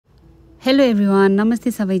Hello everyone,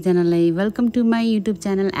 namaste सबैजनालाई. Welcome to my YouTube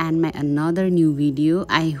channel and my another new video.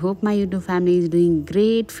 I hope my YouTube family is doing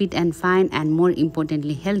great, fit and fine and more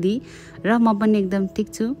importantly healthy. र म पनि एकदम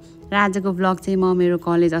ठीक छु. र आजको vlog चाहिँ म मेरो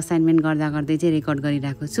कलेज असाइनमेन्ट गर्दा गर्दै चाहिँ रेकर्ड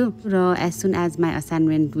गरिरहेको छु. र as soon as my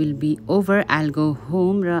assignment will be over, I'll go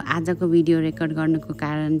home. र आजको भिडियो रेकर्ड गर्नुको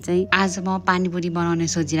कारण चाहिँ आज म पानीपुरी बनाउने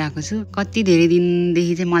सोचिरहेको छु. कति धेरै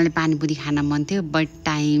दिनदेखि चाहिँ मलाई पानीपुरी खान मन थियो, बट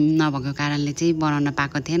टाइम नभएको कारणले चाहिँ बनाउन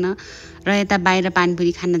पाएको थिएन. र यता बाहिर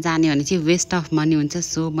पानीपुरी खान जाने भने चाहिँ वेस्ट अफ मनी हुन्छ.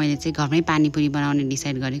 सो मैले चाहिँ घरमै पानीपुरी बनाउने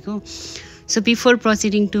डिसाइड गरेको. So before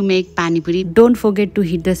proceeding to make pani puri, don't forget to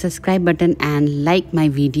hit the subscribe button and like my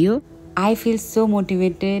video. I feel so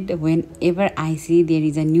motivated whenever I see there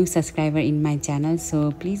is a new subscriber in my channel.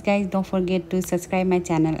 So please guys don't forget to subscribe my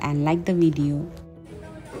channel and like the video.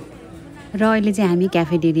 र अहिले चाहिँ हामी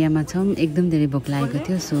क्याफेटेरियामा छौँ. एकदम धेरै भोक लागेको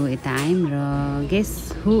थियो. सो यता आयौँ र guess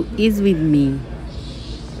who is with me.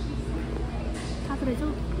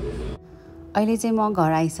 अहिले चाहिँ म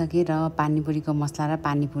घर आइसकेँ र पानीपुरीको मसला र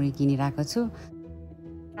पानीपुरी किनिरहेको छु.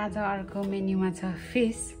 आज अर्को मेन्युमा छ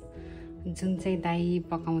फिस, जुन चाहिँ दाही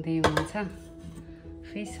पकाउँदै हुनुहुन्छ.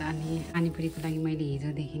 फिस अनि पानीपुरीको लागि मैले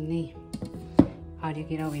हिजोदेखि नै हरियो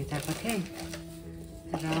किरा भिजाएको थिएँ.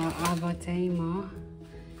 र अब चाहिँ म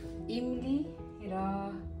इमली र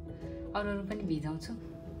अरू पनि भिजाउँछु.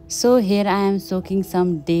 So here I am सोकिङ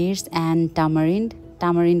some dates and टामरिन्ड.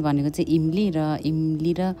 टामरिन्ड भनेको चाहिँ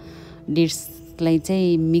इमली र डेट्सलाई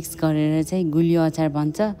चाहिँ मिक्स गरेर चाहिँ गुलियो अचार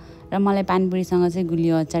बन्छ. र मलाई पानीपुरीसँग चाहिँ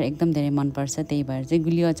गुलियो अचार एकदम धेरै मनपर्छ. त्यही भएर चाहिँ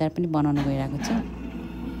गुलियो अचार पनि बनाउन गइरहेको छु.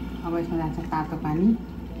 अब यसमा जान्छ तातो पानी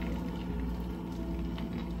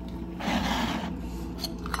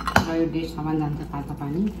र यो डेट्समा जान्छ तातो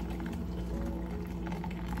पानी.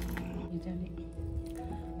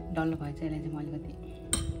 डल्लो भयो चाहिँ यसलाई चाहिँ म अलिकति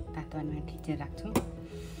तातो पानीमा ठिचेर राख्छु.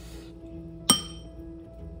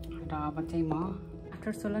 र अब चाहिँ म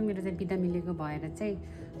आफ्टर सो लङ मेरो चाहिँ बिदा मिलेको भएर चाहिँ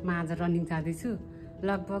म आज रनिङ जाँदैछु.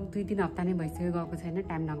 लगभग 2-3 हप्ता नै भइसक्यो गएको छैन,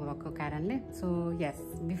 टाइम नभएको कारणले. So yes,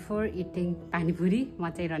 before eating panipuri म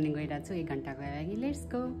चाहिँ रनिङ गइरहेको छु 1 घन्टाको लागि. Let's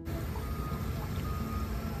go.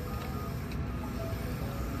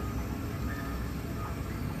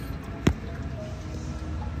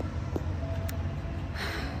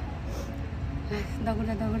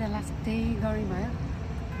 दगुडा लास्टै गरी भयो.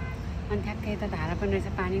 अनि ठ्याक्कै यता धारा पनि रहेछ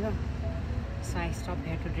पानीको. So I stop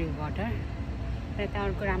hair to drink water. र यता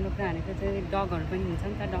अर्को राम्रो कुरा भनेको चाहिँ डगहरू पनि हुन्छ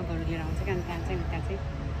नि त. डगहरू लिएर आउँछ कि अनि त्यहाँ चाहिँ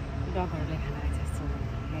डगहरूले खाना रहेछ. सो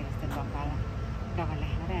यस्तो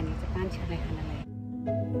डगरलाई खाना अनि चाहिँ मान्छेहरूलाई खाना लाग्यो.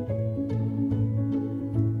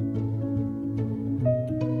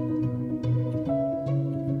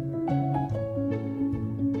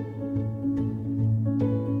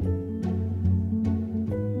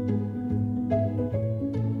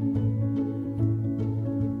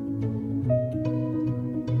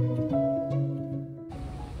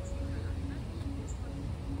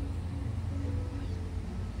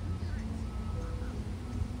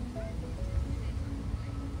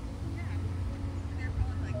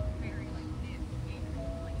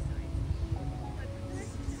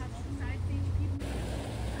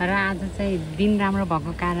 र आज चाहिँ दिन राम्रो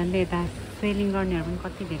भएको कारणले यता सेलिङ गर्नेहरू पनि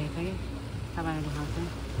कति धेरै छ कि तपाईँहरू देखाउँछ.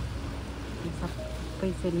 सबै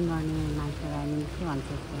सेलिङ गर्ने मान्छेहरू हामी के भन्छ,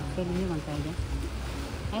 सेलिङ नै भन्छ अहिले.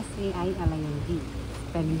 SAILING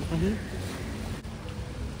स्पेलिङ सही.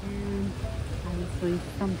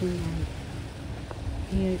 Something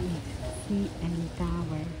here is CN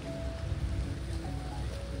Tower.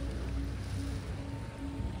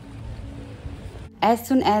 As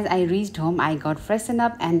soon as I reached home, I got freshened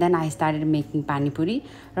up and then I started making pani puri.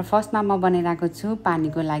 र फर्स्टमा म बनाइरहेको छु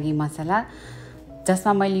पानीको लागि मसला,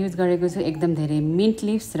 जसमा मैले युज गरेको छु एकदम धेरै मिन्ट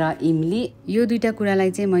लिभ्स र इमली. यो दुईटा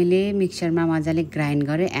कुरालाई चाहिँ मैले मिक्सरमा मजाले ग्राइन्ड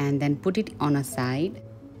गरेँ and then put it on a side.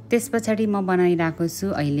 त्यस पछाडि म बनाइरहेको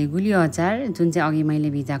छु अहिले गुलियो अचार, जुन चाहिँ अघि मैले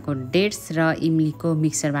भिजाएको डेट्स र इमलीको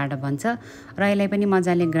मिक्सरबाट बन्छ. र यसलाई पनि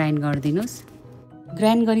मजाले ग्राइन्ड गरिदिनुहोस्.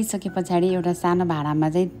 ग्राइन्ड गरिसके पछाडि एउटा सानो भाँडामा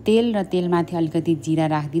चाहिँ तेल र तेलमाथि अलिकति जिरा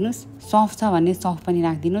राखिदिनुहोस्. सफ छ भने सफ पनि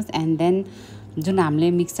राखिदिनुहोस्. एन्ड देन जुन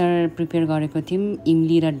हामीले मिक्सर प्रिपेयर गरेको थियौँ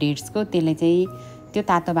इमली र डेट्सको, त्यसलाई चाहिँ त्यो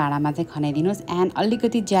तातो भाँडामा चाहिँ खनाइदिनुहोस्. एन्ड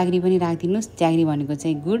अलिकति ज्याग्री पनि राखिदिनुहोस्. ज्याग्री भनेको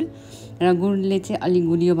चाहिँ गुड, र गुडले चाहिँ अलिक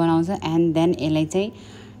गुलियो बनाउँछ. एन्ड देन यसलाई चाहिँ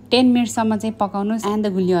 10 मिनटसम्म चाहिँ पकाउनुहोस्. एन्ड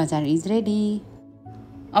द गुलियो अचार इज रेडी.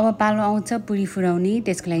 अब पालो आउँछ पुरी फुराउने.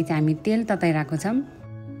 त्यसको लागि चाहिँ हामी तेल तताइरहेको छौँ.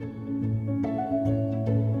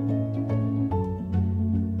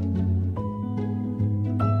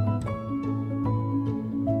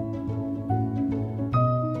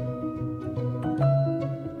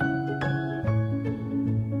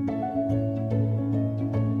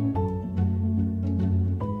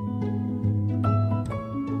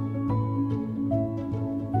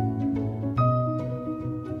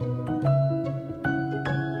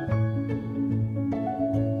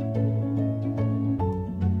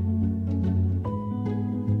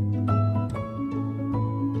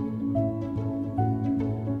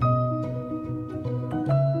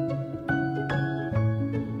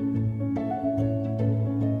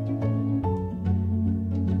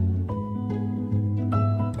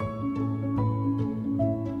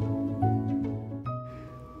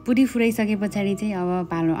 पुरी फुराइसके पछाडि चाहिँ अब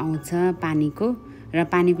पालो आउँछ पानीको र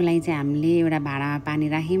पानीको लागि चाहिँ हामीले एउटा भाँडामा पानी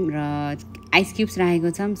राख्यौँ र आइस क्युब्स राखेको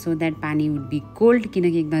छौँ सो द्याट पानी वुड बी कोल्ड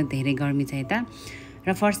किनकि एकदम धेरै गर्मी छ यता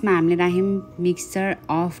र फर्स्टमा हामीले राख्यौँ मिक्सचर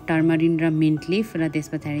अफ टर्मरिन र मिन्ट लिफ र त्यस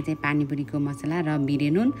पछाडि चाहिँ पानीपुरीको मसला र बिरे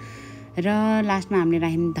नुन र लास्टमा हामीले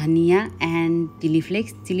राख्यौँ धनिया एन्ड चिली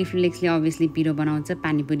फ्लेक्सले अभियसली पिरो बनाउँछ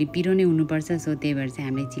पानीपुरी पिरो नै हुनुपर्छ सो त्यही भएर चाहिँ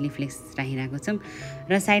हामीले चिली फ्लेक्स राखिरहेको छौँ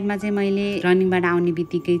र साइडमा चाहिँ मैले रनिङबाट आउने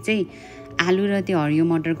बित्तिकै चाहिँ आलु र त्यो हरियो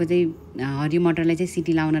मटरलाई चाहिँ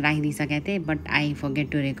सिटी लाउन राखिदिइसकेको थिएँ but I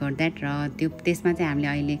forget to record that र त्यसमा चाहिँ हामीले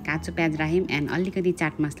अहिले काँचो प्याज राख्यौँ एन्ड अलिकति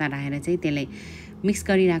चाट मसला राखेर चाहिँ त्यसलाई मिक्स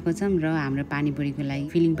गरिरहेको छौँ र हाम्रो पानीपुरीको लागि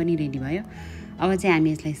फिलिङ पनि रेडी भयो अब चाहिँ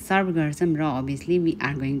हामी यसलाई सर्भ गर्छौँ र obviously we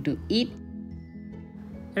are going to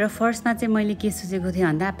it र फर्स्टमा चाहिँ मैले के सोचेको थिएँ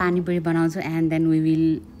भन्दा पानीपुरी बनाउँछु and then we will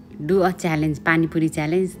do a challenge panipuri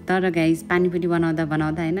challenge तर गाइस पानीपुरी बनाउँदा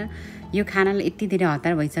होइन यो खानालाई यति धेरै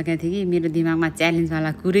हतार भइसकेको थियो कि मेरो दिमागमा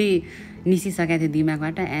च्यालेन्जवाला कुरै निस्किसकेको थियो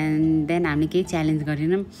दिमागबाट एन्ड देन हामीले केही च्यालेन्ज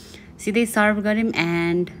गरेनौँ सिधै सर्भ गऱ्यौँ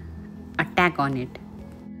एन्ड अट्याक अन इट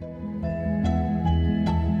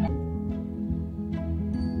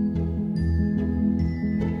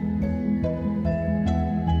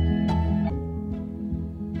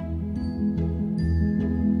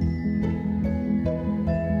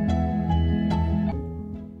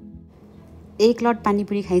एक लट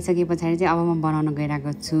पानीपुरी खाइसके पछाडि चाहिँ अब म बनाउन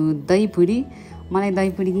गइरहेको छु दही पुरी मलाई दही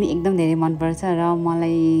पुरी पनि एकदम धेरै मनपर्छ र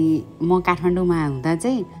म काठमाडौँमा हुँदा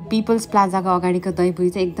चाहिँ पिपल्स प्लाजाको अगाडिको दही पुरी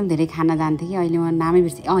चाहिँ एकदम धेरै खान जान्थेँ कि अहिले म नामै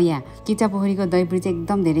बिर्सेँ यहाँ किचा पोखरीको दही पुरी चाहिँ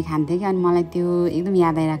एकदम धेरै खान्थेँ कि अनि मलाई त्यो एकदम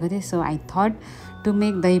याद आइरहेको थियो so I thought to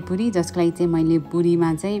make दही पुरी जसको लागि चाहिँ मैले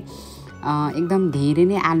पुरीमा चाहिँ एकदम धेरै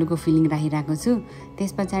नै आलुको फिलिङ राखिरहेको छु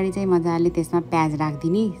त्यस पछाडि चाहिँ मजाले त्यसमा प्याज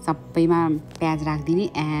राखिदिने सबैमा प्याज राखिदिने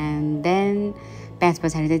एन्ड देन प्याज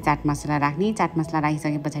पछाडि चाहिँ चाट मसला राख्ने चाट मसला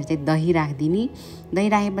राखिसके पछाडि चाहिँ दही राखिदिने दही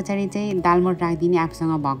राखे पछाडि चाहिँ दालमोट राखिदिने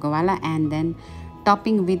आफूसँग भएकोवाला and then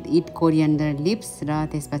टपिङ with it coriander lips र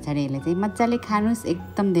त्यस पछाडि यसलाई चाहिँ मजाले खानुहोस्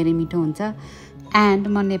एकदम धेरै मिठो हुन्छ एन्ड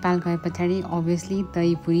म नेपाल गए पछाडि अभियसली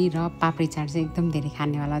दही पुरी र पापडी चाट चाहिँ एकदम धेरै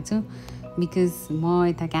खानेवाला छु बिकज म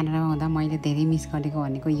यता क्यानाडामा हुँदा मैले धेरै मिस गरेको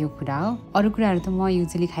भनेको यो कुरा हो अरू कुराहरू त म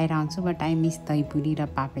युजली खाइरहन्छु बट आई मिस दही पुरी र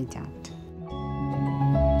पापडी चाट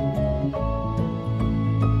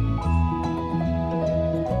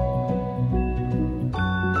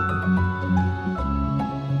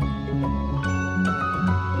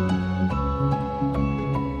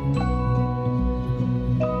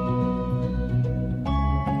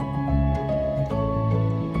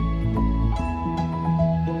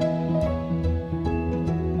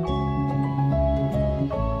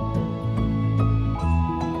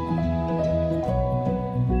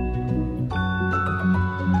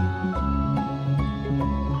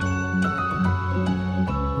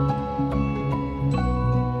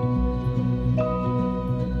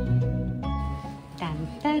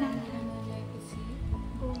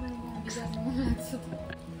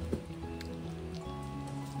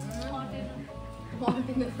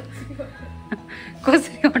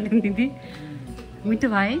कसरी अर्डर दिदी मिठो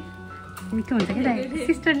भाइ मिठो हुन्छ कि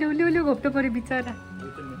सिस्टर ल्याउ घोप्टो पऱ्यो बिचरा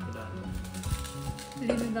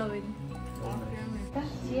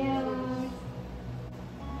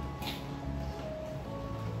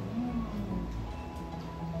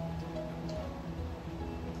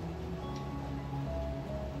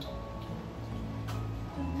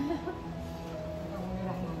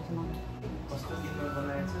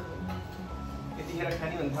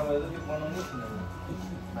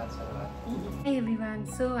Hey everyone,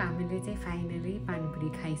 so हामीले चाहिँ फाइनली पानीपुरी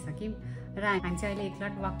खाइसक्यौँ र हामी चाहिँ अहिले एक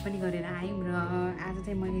लट वक पनि गरेर आयौँ र आज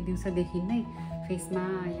चाहिँ मैले दिउँसोदेखि नै फेसमा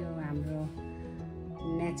यो हाम्रो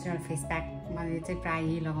नेचुरल फेस प्याक मैले चाहिँ प्रायः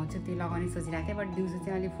यही लगाउँछु त्यो लगाउने सोचिरहेको थिएँ बट दिउँसो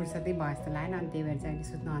चाहिँ अलिक फुर्सदै भयो जस्तो लागेन अनि त्यही भएर चाहिँ अहिले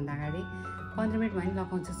सुत्नुभन्दा अगाडि 15 मिनट भयो नि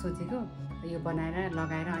लगाउँछु सोचेको यो बनाएर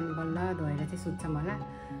लगाएर अनि बल्ल धोएर चाहिँ सुत्छौँ होला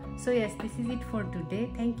So yes, this is it for today.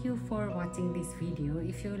 Thank you for watching this video.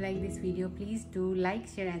 If you like this video, please do like,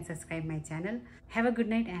 share and subscribe my channel. Have a good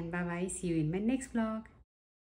night and bye bye. See you in my next vlog.